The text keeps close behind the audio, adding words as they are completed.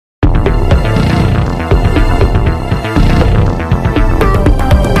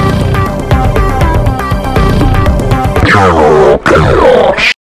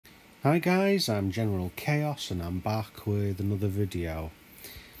Hi guys, I'm General Chaos and I'm back with another video.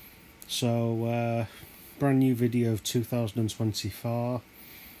 So, brand new video of 2024.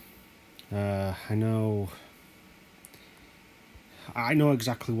 I know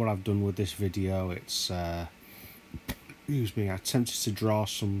exactly what I've done with this video. It's, excuse me, I attempted to draw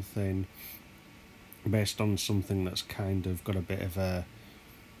something based on something that's kind of got a bit of a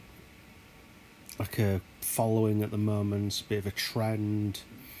following at the moment, a bit of a trend.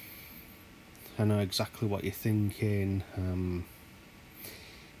 I know exactly what you're thinking,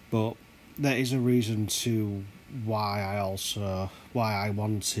 but there is a reason to why I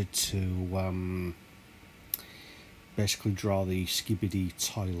wanted to basically draw the Skibidi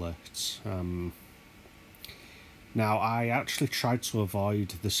toilet. Now, I actually tried to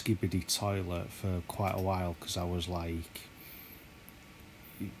avoid the Skibidi toilet for quite a while because I was like,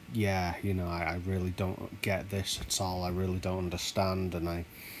 yeah, you know, I really don't get this at all. I really don't understand, and I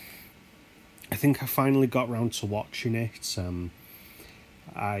think I finally got round to watching it.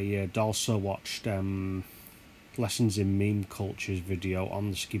 I had also watched Lessons in Meme Culture's video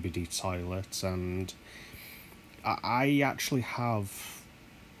on the Skibidi toilet, and I actually have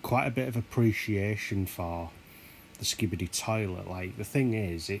quite a bit of appreciation for the Skibidi toilet. Like, the thing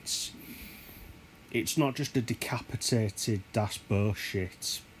is, it's not just a decapitated das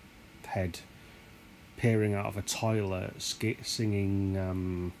bullshit head peering out of a toilet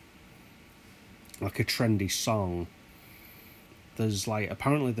singing like a trendy song. There's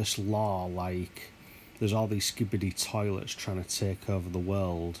apparently this law, there's all these Skibidi toilets trying to take over the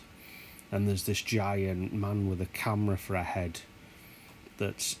world, and there's this giant man with a camera for a head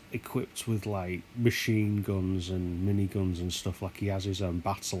that's equipped with machine guns and miniguns and stuff. He has his own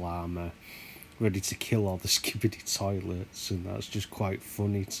battle armor ready to kill all the Skibidi toilets, and that's just quite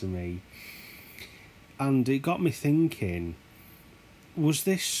funny to me. And it got me thinking, was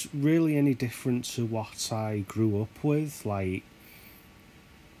this really any different to what I grew up with? I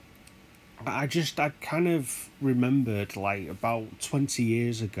kind of remembered, about 20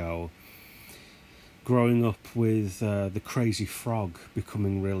 years ago, growing up with the Crazy Frog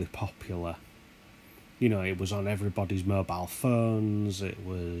becoming really popular. You know, it was on everybody's mobile phones, it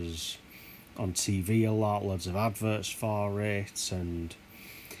was on TV a lot, loads of adverts for it, and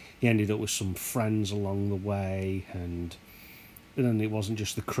he ended up with some friends along the way, and then it wasn't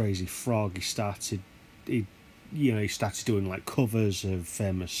just the Crazy Frog. He started doing covers of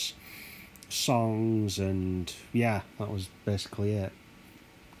famous songs, and yeah, that was basically it.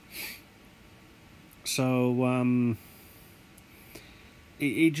 So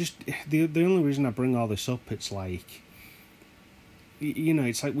it just, the only reason I bring all this up, it's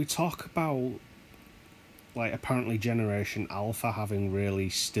it's we talk about apparently Generation Alpha having really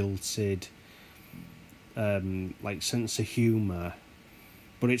stilted sense of humour,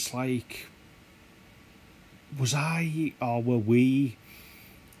 but it's was I or were we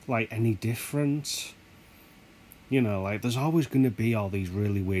any different? You know, there's always going to be all these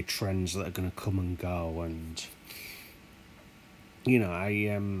really weird trends that are going to come and go, and you know,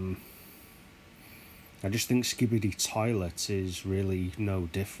 I just think Skibidi Toilet is really no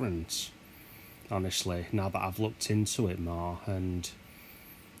different, honestly, now that I've looked into it more. And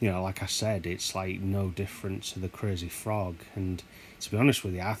you know, like I said, it's no different to the Crazy Frog. And to be honest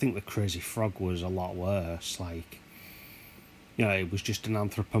with you, I think the Crazy Frog was a lot worse. You know, it was just an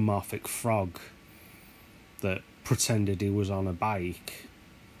anthropomorphic frog that pretended he was on a bike.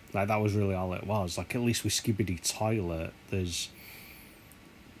 That was really all it was. At least with Skibidi Toilet, there's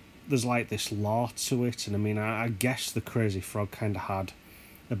this lore to it. And I mean, I guess the Crazy Frog kind of had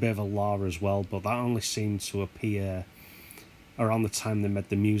a bit of a lore as well, but that only seemed to appear around the time they made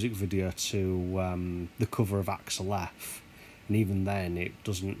the music video to the cover of Axel F, and even then it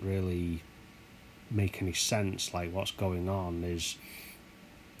doesn't really make any sense. What's going on? Is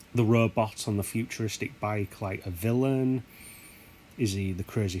the robot on the futuristic bike a villain? Is he the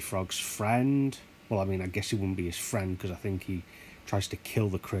Crazy Frog's friend? Well, I mean, I guess he wouldn't be his friend, because I think he tries to kill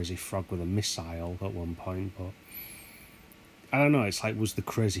the Crazy Frog with a missile at one point, but I don't know, it's was the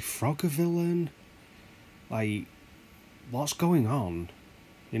Crazy Frog a villain? What's going on?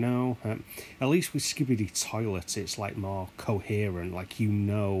 You know, at least with Skibidi Toilet, it's more coherent.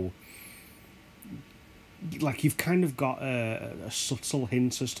 You've kind of got a subtle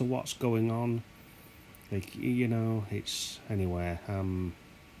hint as to what's going on. You know, it's anyway. I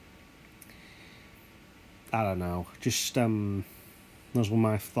don't know. Just those were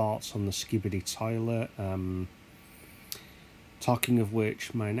my thoughts on the Skibidi Toilet. Talking of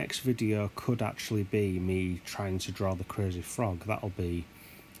which, my next video could actually be me trying to draw the Crazy Frog. That'll be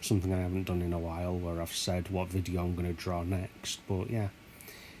something I haven't done in a while, where I've said what video I'm going to draw next. But yeah,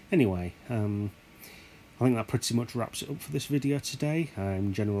 Anyway, I think that pretty much wraps it up for this video today.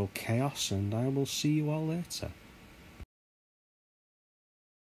 I'm General Chaos, and I will see you all later.